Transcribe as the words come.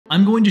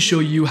I'm going to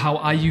show you how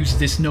I use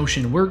this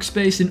Notion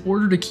workspace in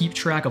order to keep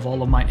track of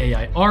all of my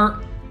AI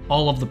art,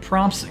 all of the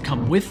prompts that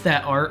come with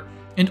that art,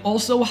 and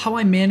also how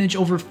I manage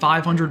over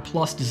 500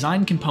 plus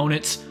design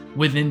components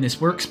within this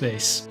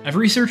workspace. I've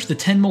researched the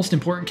 10 most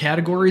important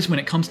categories when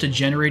it comes to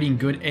generating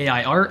good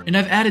AI art, and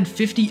I've added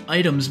 50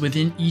 items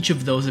within each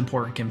of those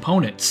important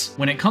components.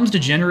 When it comes to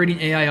generating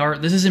AI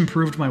art, this has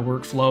improved my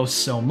workflow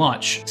so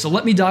much. So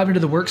let me dive into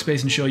the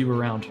workspace and show you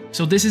around.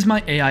 So this is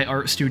my AI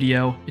art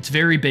studio. It's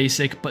very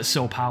basic, but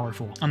so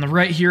powerful. On the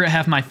right here, I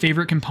have my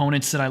favorite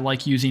components that I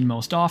like using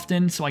most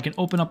often, so I can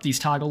open up these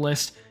toggle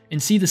lists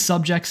and see the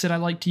subjects that I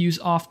like to use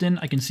often.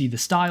 I can see the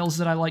styles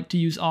that I like to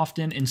use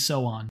often, and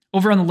so on.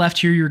 Over on the left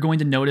here, you're going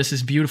to notice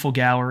this beautiful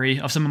gallery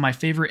of some of my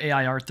favorite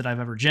AI art that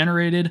I've ever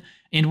generated.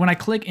 And when I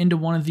click into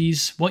one of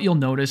these, what you'll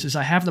notice is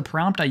I have the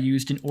prompt I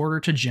used in order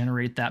to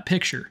generate that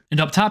picture. And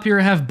up top here,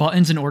 I have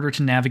buttons in order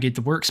to navigate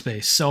the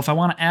workspace. So if I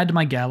want to add to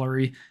my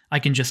gallery, I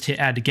can just hit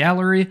add to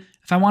gallery.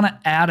 If I want to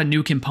add a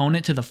new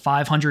component to the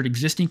 500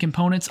 existing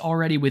components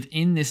already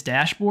within this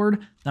dashboard,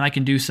 then I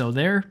can do so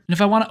there. And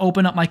if I want to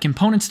open up my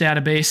components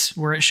database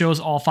where it shows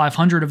all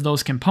 500 of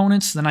those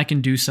components, then I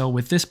can do so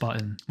with this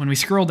button. When we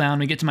scroll down,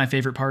 we get to my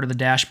favorite part of the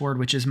dashboard,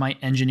 which is my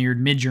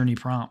engineered Midjourney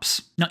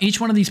prompts. Now, each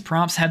one of these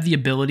prompts have the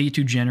ability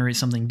to generate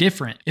something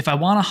different. If I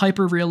want a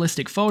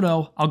hyper-realistic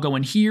photo, I'll go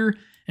in here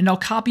and I'll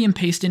copy and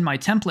paste in my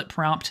template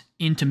prompt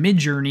into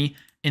Midjourney,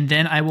 and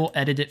then I will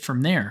edit it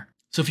from there.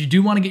 So if you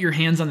do want to get your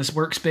hands on this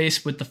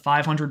workspace with the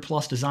 500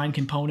 plus design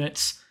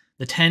components,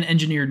 the 10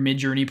 engineered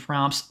Midjourney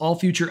prompts, all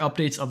future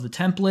updates of the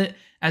template,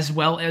 as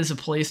well as a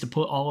place to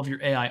put all of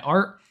your AI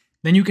art,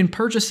 then you can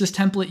purchase this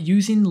template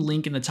using the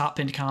link in the top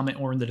pinned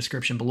comment or in the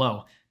description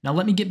below. Now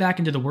let me get back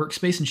into the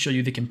workspace and show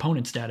you the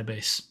components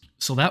database.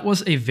 So that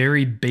was a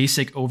very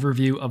basic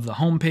overview of the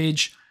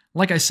homepage.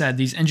 Like I said,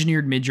 these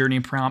engineered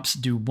Midjourney prompts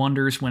do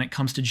wonders when it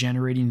comes to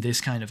generating this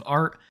kind of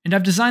art, and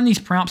I've designed these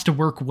prompts to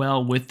work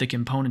well with the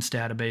components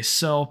database.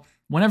 So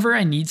whenever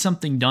I need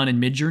something done in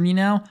Midjourney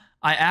now,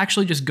 I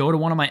actually just go to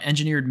one of my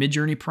engineered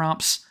Midjourney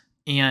prompts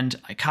and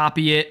I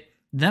copy it,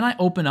 then I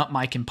open up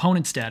my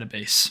components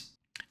database.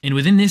 And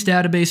within this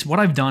database, what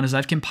I've done is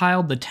I've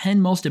compiled the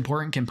 10 most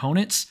important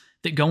components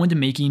that go into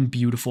making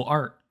beautiful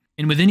art.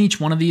 And within each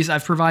one of these,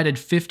 I've provided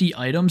 50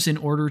 items in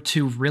order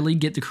to really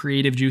get the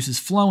creative juices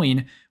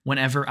flowing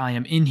whenever I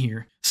am in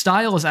here.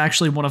 Style is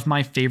actually one of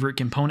my favorite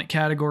component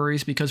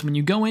categories because when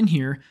you go in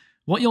here,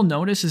 what you'll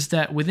notice is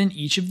that within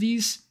each of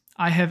these,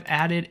 I have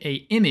added an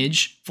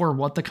image for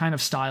what the kind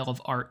of style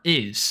of art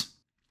is.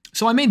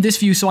 So I made this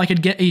view so I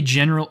could get a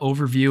general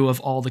overview of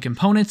all the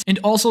components and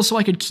also so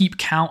I could keep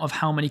count of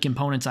how many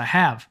components I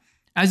have.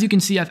 As you can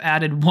see, I've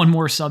added one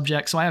more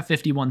subject, so I have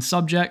 51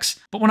 subjects.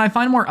 But when I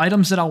find more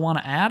items that I'll want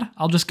to add,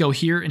 I'll just go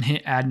here and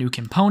hit add new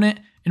component.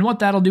 And what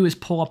that'll do is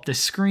pull up this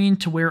screen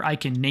to where I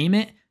can name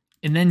it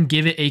and then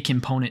give it a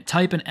component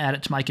type and add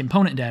it to my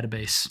component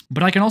database.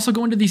 But I can also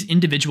go into these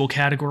individual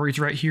categories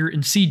right here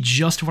and see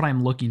just what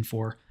I'm looking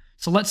for.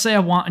 So let's say I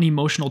want an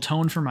emotional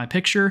tone for my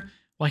picture.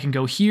 Well, I can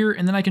go here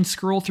and then I can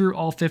scroll through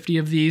all 50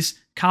 of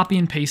these, copy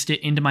and paste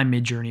it into my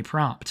Midjourney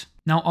prompt.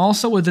 Now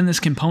also within this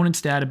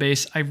components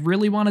database, I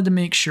really wanted to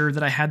make sure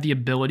that I had the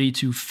ability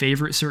to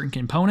favorite certain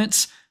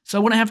components, so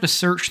I wouldn't have to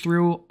search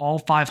through all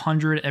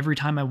 500 every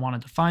time I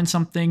wanted to find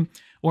something,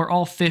 or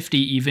all 50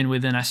 even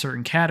within a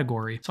certain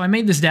category. So I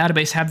made this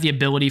database have the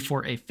ability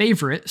for a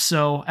favorite,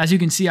 so as you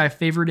can see I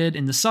favorited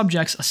in the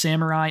subjects a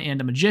samurai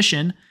and a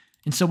magician,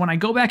 and so when I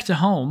go back to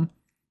home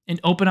and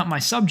open up my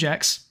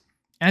subjects,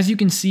 as you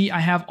can see I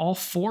have all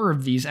 4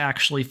 of these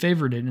actually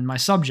favorited in my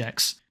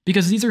subjects,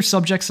 because these are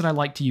subjects that I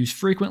like to use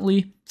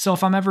frequently. So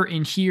if I'm ever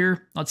in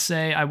here, let's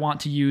say I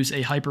want to use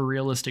a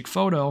hyper-realistic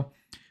photo,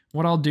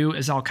 what I'll do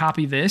is I'll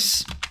copy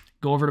this,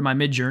 go over to my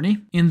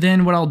Midjourney, and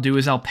then what I'll do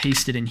is I'll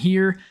paste it in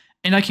here,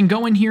 and I can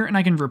go in here and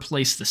I can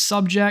replace the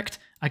subject,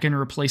 I can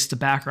replace the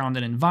background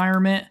and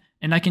environment,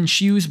 and I can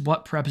choose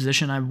what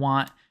preposition I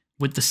want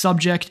with the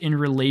subject in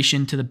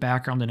relation to the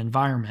background and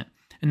environment.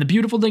 And the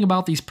beautiful thing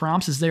about these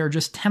prompts is they are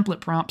just template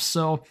prompts,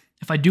 so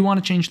if I do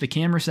want to change the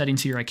camera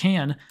settings here, I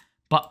can,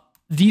 but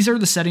these are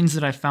the settings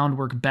that I found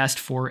work best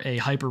for a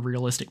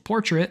hyper-realistic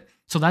portrait,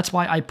 so that's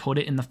why I put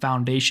it in the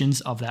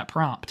foundations of that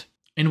prompt.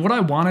 And what I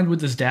wanted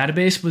with this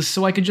database was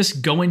so I could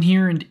just go in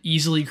here and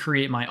easily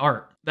create my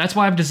art. That's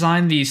why I've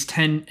designed these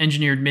 10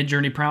 engineered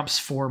Midjourney prompts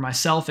for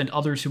myself and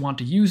others who want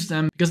to use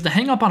them, because the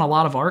hang up on a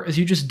lot of art is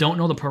you just don't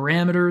know the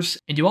parameters,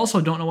 and you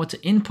also don't know what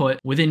to input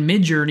within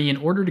Midjourney in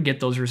order to get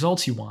those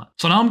results you want.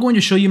 So now I'm going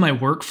to show you my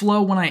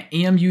workflow when I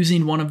am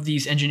using one of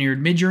these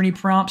engineered Midjourney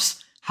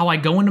prompts, how I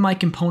go into my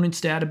components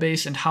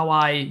database and how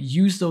I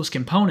use those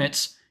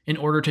components in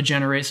order to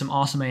generate some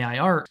awesome AI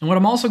art. And what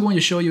I'm also going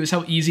to show you is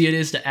how easy it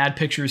is to add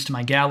pictures to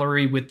my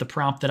gallery with the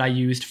prompt that I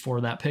used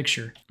for that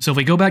picture. So if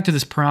we go back to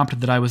this prompt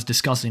that I was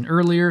discussing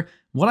earlier,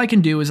 what I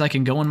can do is I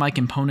can go in my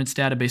components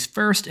database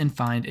first and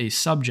find a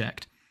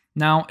subject.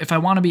 Now, if I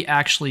want to be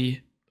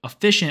actually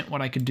efficient,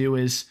 what I could do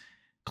is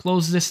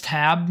close this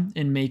tab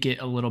and make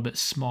it a little bit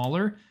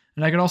smaller.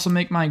 And I could also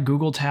make my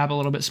Google tab a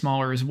little bit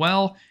smaller as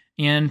well.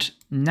 And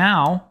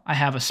now I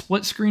have a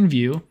split screen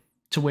view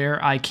to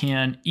where I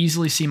can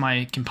easily see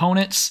my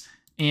components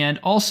and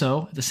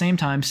also at the same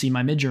time see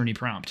my Midjourney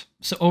prompt.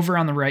 So over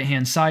on the right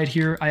hand side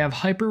here, I have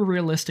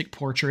hyper-realistic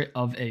portrait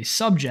of a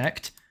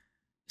subject.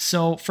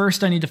 So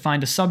first I need to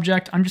find a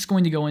subject. I'm just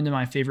going to go into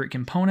my favorite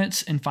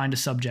components and find a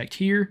subject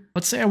here.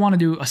 Let's say I want to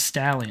do a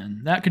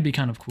stallion. That could be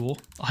kind of cool.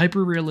 A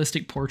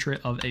hyper-realistic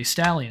portrait of a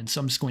stallion. So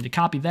I'm just going to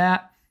copy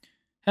that,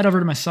 head over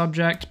to my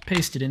subject,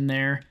 paste it in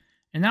there,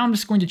 and now I'm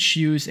just going to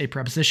choose a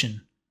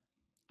preposition.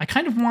 I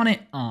kind of want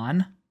it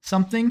on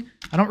something.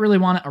 I don't really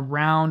want it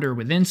around or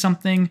within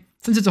something.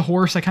 Since it's a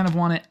horse, I kind of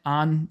want it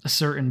on a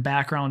certain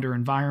background or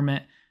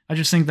environment. I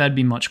just think that'd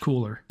be much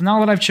cooler. Now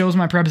that I've chosen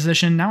my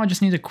preposition, now I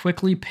just need to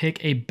quickly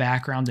pick a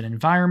background and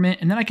environment,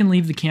 and then I can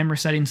leave the camera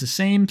settings the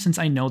same since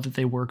I know that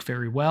they work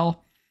very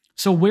well.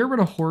 So where would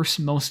a horse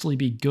mostly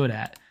be good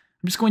at?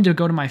 I'm just going to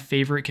go to my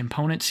favorite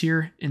components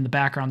here in the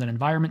background and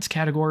environments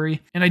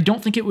category, and I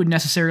don't think it would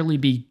necessarily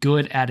be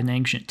good at an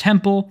ancient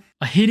temple.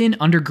 A hidden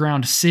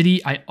underground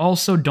city, I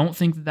also don't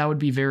think that that would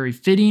be very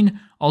fitting,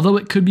 although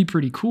it could be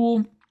pretty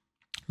cool.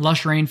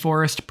 Lush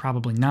rainforest,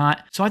 probably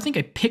not. So I think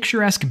a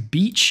picturesque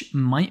beach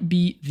might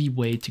be the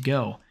way to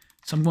go.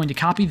 So I'm going to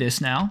copy this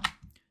now,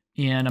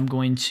 and I'm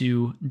going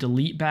to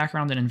delete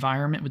background and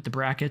environment with the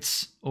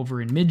brackets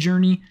over in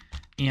Midjourney,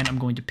 and I'm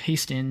going to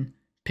paste in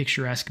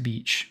picturesque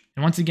beach.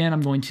 And once again,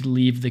 I'm going to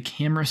leave the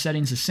camera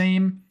settings the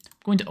same. I'm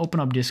going to open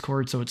up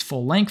Discord so it's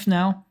full length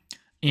now,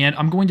 and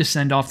I'm going to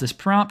send off this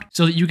prompt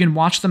so that you can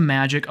watch the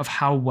magic of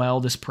how well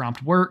this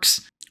prompt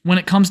works when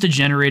it comes to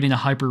generating a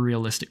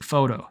hyper-realistic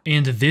photo.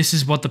 And this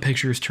is what the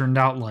pictures turned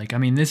out like. I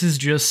mean, this is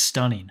just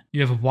stunning.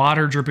 You have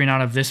water dripping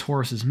out of this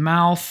horse's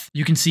mouth.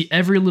 You can see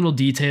every little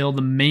detail.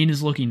 The mane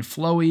is looking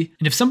flowy.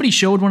 And if somebody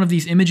showed one of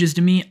these images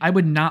to me, I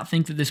would not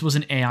think that this was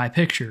an AI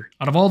picture.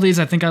 Out of all these,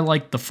 I think I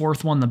like the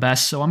fourth one the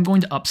best, so I'm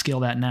going to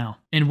upscale that now.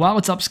 And while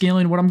it's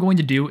upscaling, what I'm going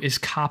to do is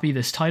copy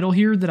this title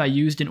here that I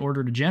used in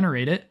order to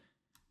generate it.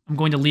 I'm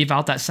going to leave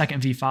out that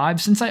second V5.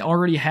 Since I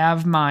already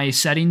have my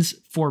settings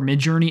for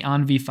Midjourney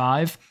on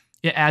V5,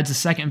 it adds a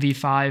second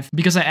V5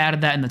 because I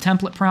added that in the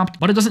template prompt,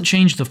 but it doesn't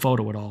change the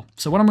photo at all.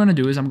 So what I'm going to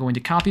do is I'm going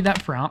to copy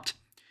that prompt,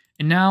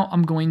 and now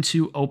I'm going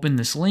to open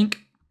this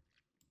link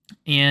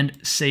and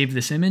save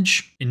this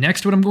image. And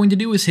next what I'm going to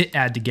do is hit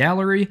add to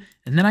gallery,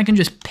 and then I can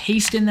just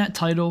paste in that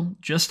title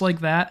just like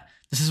that.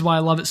 This is why I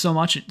love it so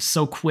much. It's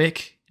so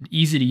quick and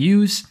easy to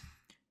use.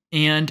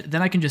 And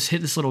then I can just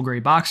hit this little gray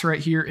box right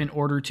here in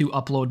order to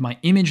upload my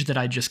image that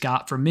I just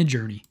got from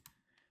Midjourney.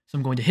 So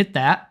I'm going to hit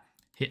that,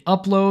 hit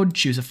upload,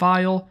 choose a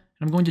file,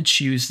 and I'm going to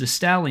choose the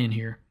stallion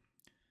here.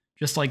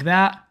 Just like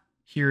that,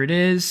 here it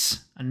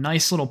is, a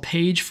nice little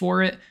page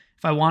for it.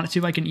 If I wanted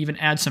to, I can even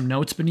add some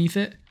notes beneath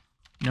it.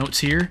 Notes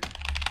here,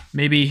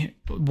 maybe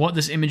what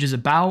this image is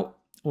about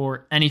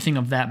or anything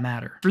of that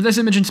matter. For this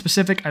image in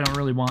specific, I don't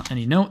really want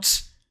any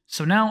notes.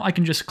 So now I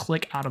can just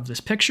click out of this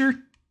picture.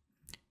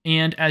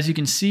 And as you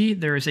can see,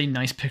 there is a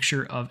nice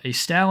picture of a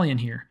stallion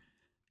here.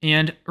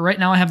 And right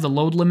now I have the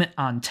load limit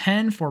on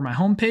 10 for my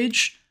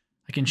homepage.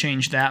 I can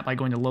change that by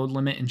going to load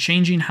limit and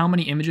changing how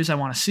many images I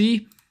want to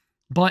see.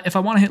 But if I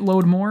want to hit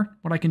load more,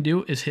 what I can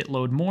do is hit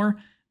load more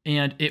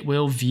and it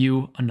will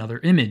view another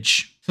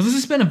image. So this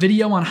has been a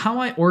video on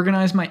how I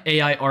organize my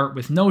AI art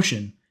with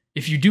Notion.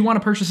 If you do want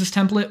to purchase this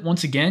template,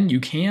 once again, you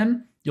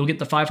can. You'll get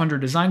the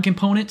 500 design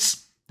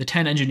components, the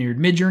 10 engineered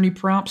Midjourney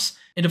prompts,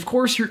 and of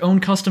course your own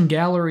custom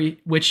gallery,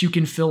 which you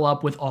can fill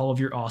up with all of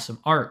your awesome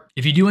art.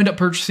 If you do end up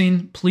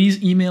purchasing,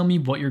 please email me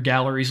what your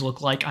galleries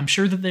look like. I'm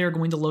sure that they are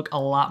going to look a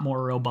lot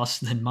more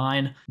robust than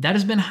mine. That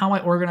has been how I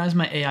organize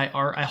my AI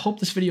art. I hope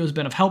this video has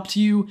been of help to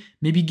you,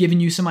 maybe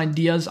giving you some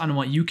ideas on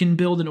what you can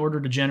build in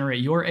order to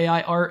generate your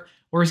AI art,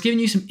 or has given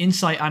you some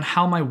insight on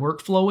how my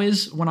workflow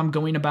is when I'm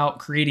going about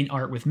creating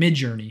art with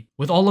Midjourney.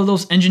 With all of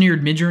those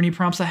engineered Midjourney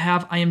prompts I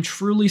have, I am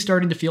truly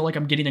starting to feel like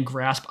I'm getting a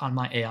grasp on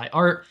my AI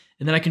art,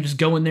 and then I can just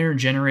go in there and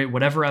generate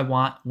whatever I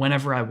want,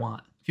 whenever I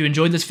want. If you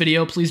enjoyed this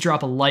video, please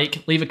drop a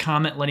like, leave a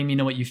comment letting me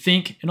know what you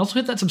think, and also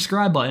hit that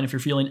subscribe button if you're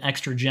feeling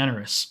extra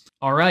generous.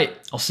 All right,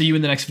 I'll see you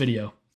in the next video.